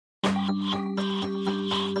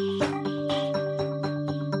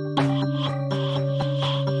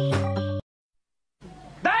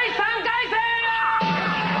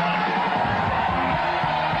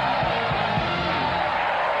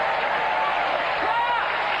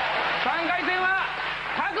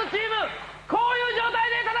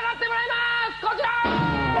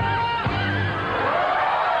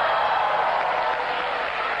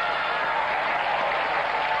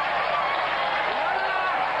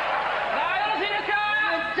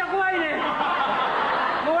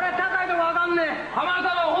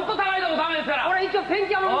ペン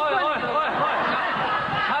キ屋の息子や。おいおいおいおい、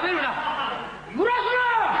喋るな。グラスな。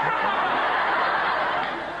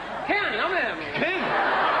剣やめやもう。剣。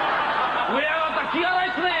上上がった気がない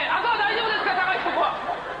っすね。あとは大丈夫ですか、高いとこは。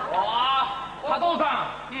ああ、加藤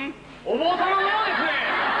さん。お坊様のようですね。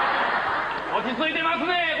落ち着いてます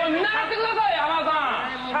ね。これ見習ってください、浜田さ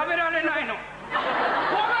ん。喋られないの。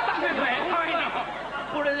怖かったんですね。怖いの。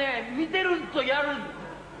これね、見てるとやる。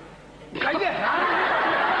かいけ。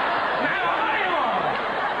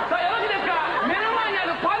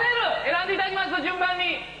順番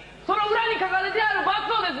にその裏に書かれてあるバ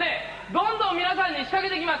ツをですね、どんどん皆さんに仕掛け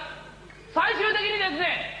ていきます。最終的にです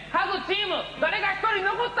ね、各チーム誰か一人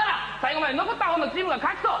残ったら最後まで残った方のチームが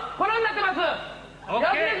勝ちと、このようになってます。よろ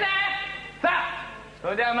しいですね。さあ、そ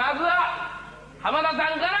れではまずは浜田さん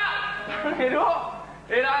からパネルを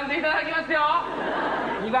選んでいただきますよ。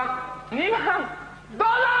2番どうぞ。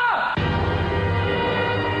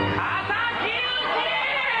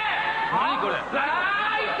何これ。さ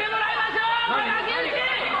あ行ってもらいましょう。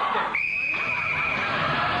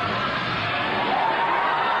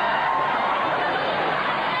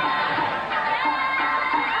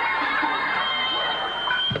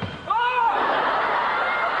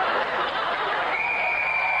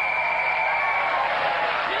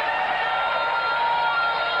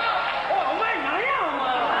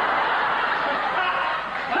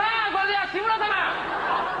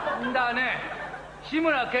志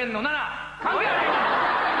村けんの7関係あれへん。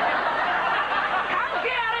関係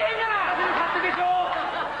あれへんじゃない。勝手でしょ。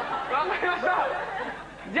わかりました。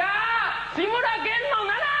じゃあ志村けんの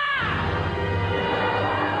7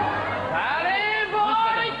バレーボ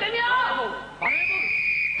ールいってみよう。バレーボール。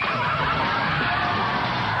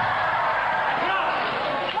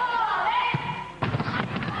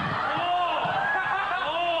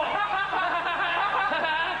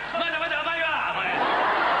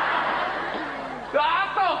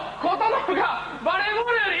バレーボー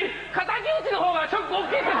ルより敵討ちの方がショック大き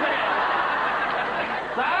いですね。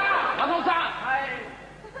さあ松本さん。は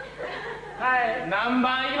い何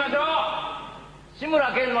番いきましょう。志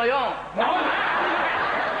村けんの4。な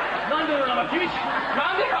んで俺らが厳しい。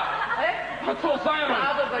なんでか。松本さんやろ。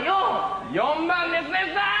あとか4番です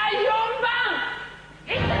ね。さあ4番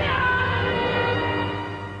いってみよう。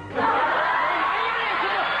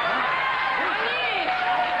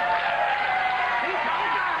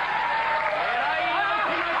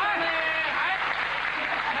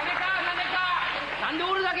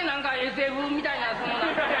なんか SF みたいな、その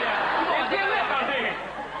なんか SF やからね。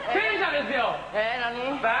戦車ですよ。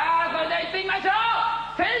何。さあそれじゃあ行ってみましょう。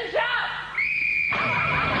戦車。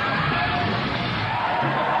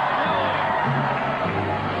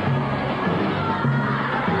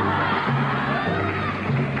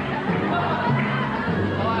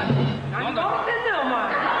おい何笑ってんねんお前。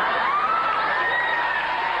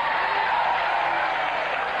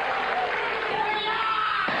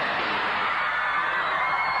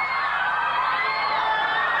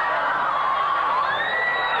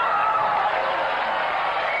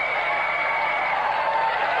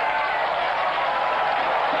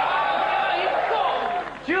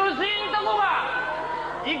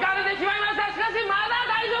行かれてしまいました。しかしまだ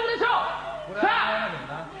大丈夫でしょう。さあ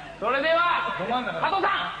それでは加藤さ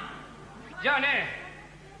ん。じゃあね、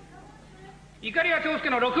いかりや長介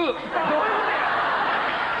の6。どういうことや。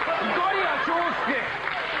いかりや長介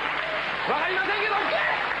わかりませんけど OK。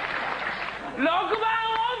 6番オ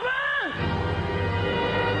ープ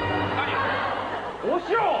ン。何。お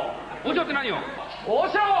しょう。おしょうって何よ。お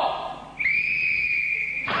しょう。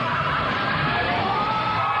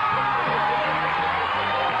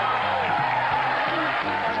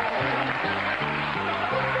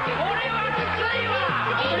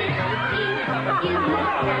お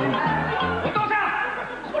父さん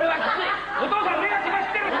これはきつい。お父さん目が血走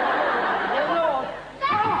ってる。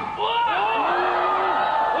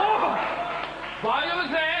大丈夫で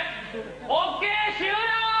すね。 OK 終了。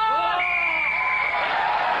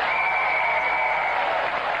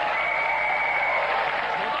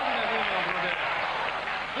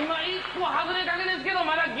今1個外れかけですけど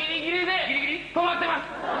まだギリギリで止まってます。さ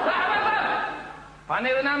あパネ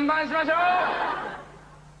ル何番しましょ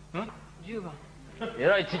う。10番。え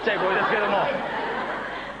らいちっちゃい声ですけども、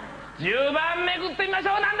10番めくってみまし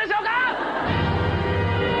ょう。何でしょうか。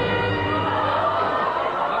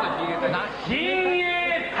親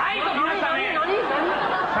衛隊ときましたね。さ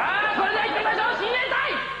あそれでは行ってみましょう。親衛隊。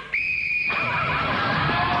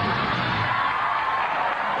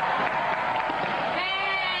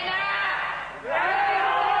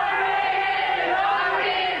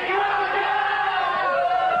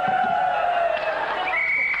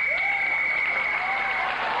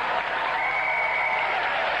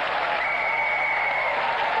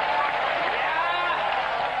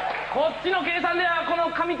こっちの計算ではこ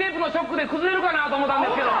の紙テープのショックで崩れるかなと思ったんで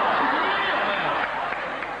すけど。さ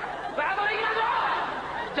あどれいきましょ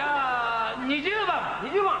う。じゃあ20番。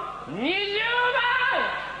20番。20番。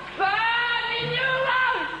さあ20番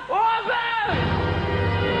オープ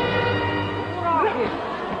ン。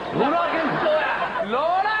ローラーゲーム。そうやロ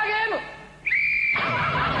ーラーゲーム。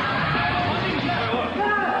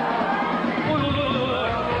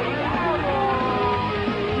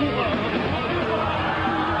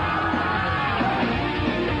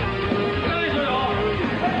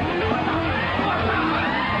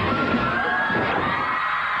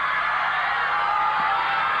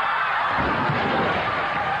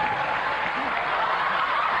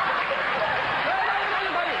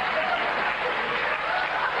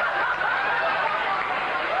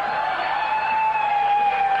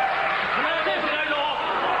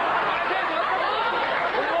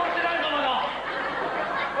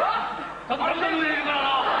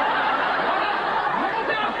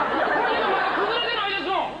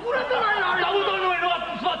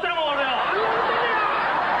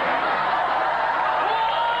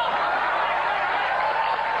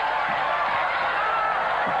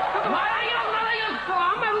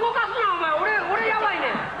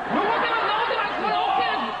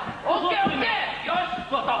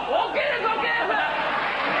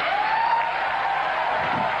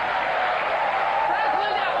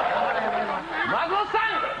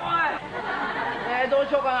どう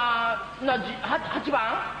しようかな。8番。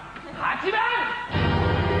8番。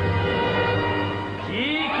PK。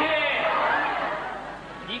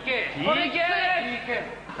これいけ。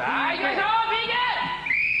さあ行きましょう。PK。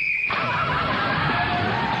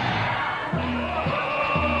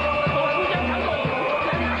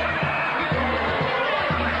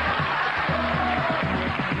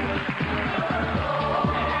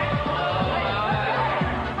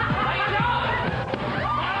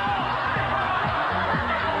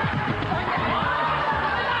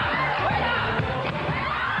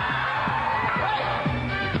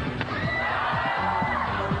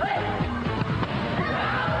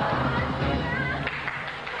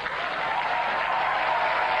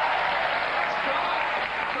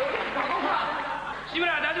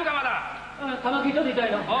玉木ちょっと痛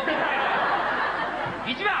いの。1番。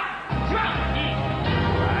1番。いい。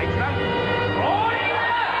さあ1番。ボーリング。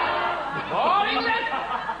ボーリングです。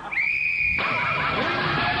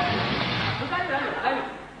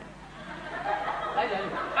大丈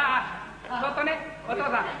夫。ああ、ちょっとね、お父さ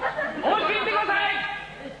ん。思いっきり言ってください。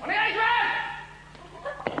お願いします。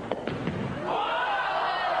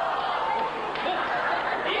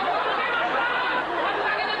いいこと抜けました。数だ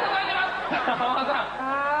けで届いてます。お父さん。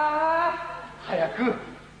早く。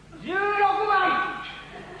16番。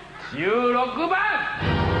16番。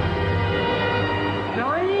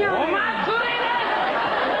何やお祭りで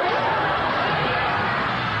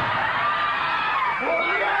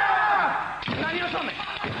す。何をしとんねん。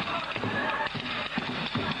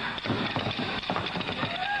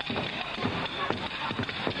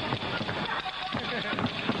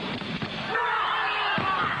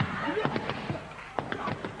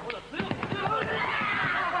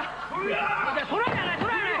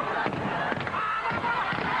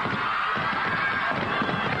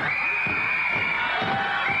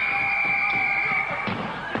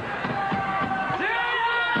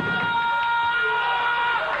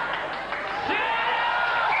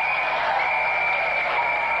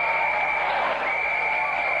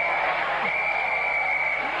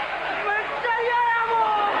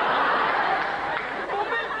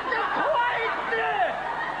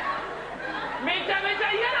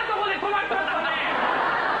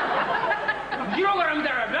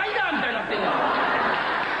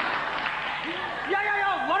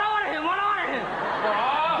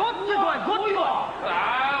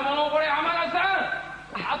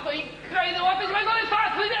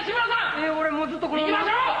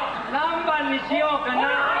何番にしようかな。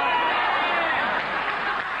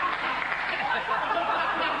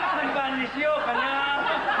何番にしようかな。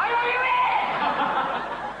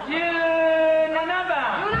17番。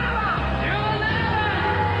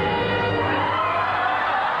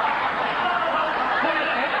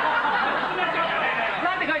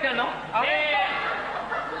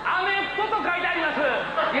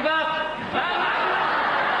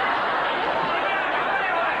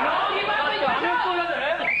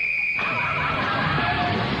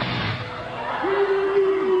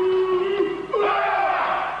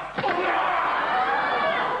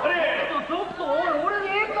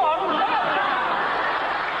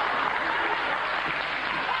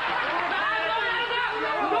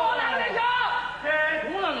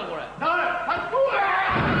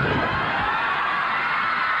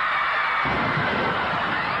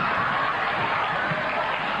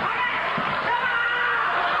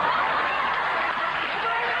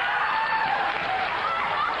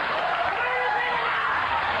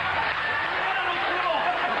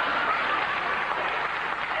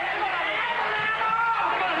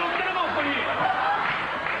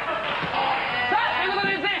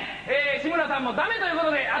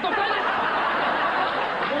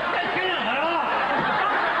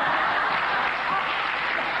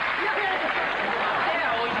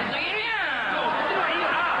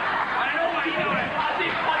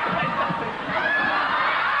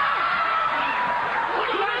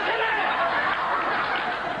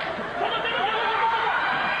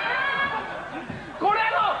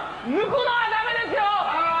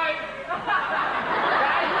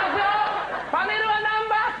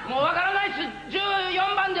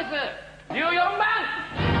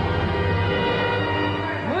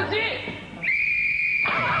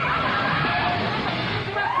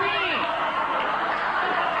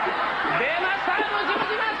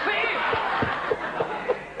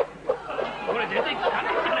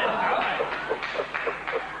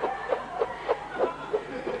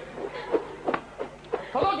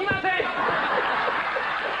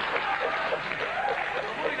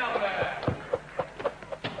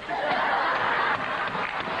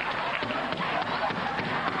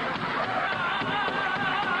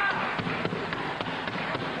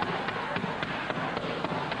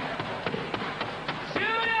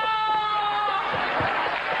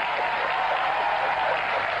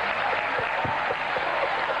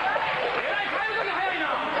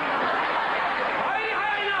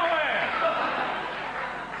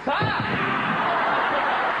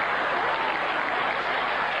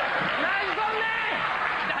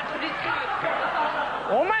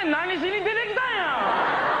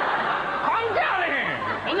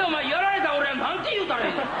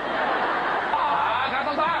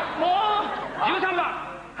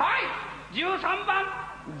13番オ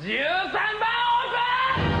ープ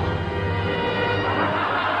ン。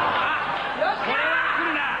これは来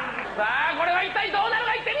るな。さあこれは一体どうなる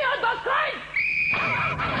か、行ってみよう。どすこい。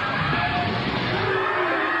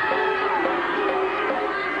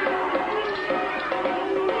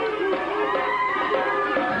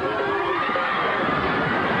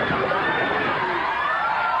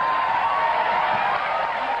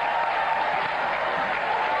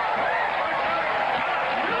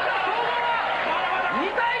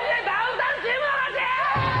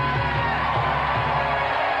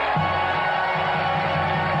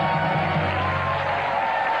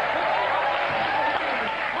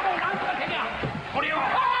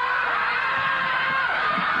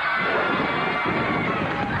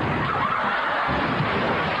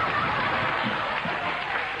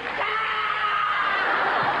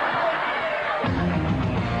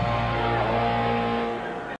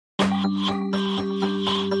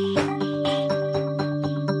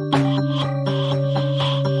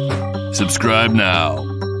Subscribe now.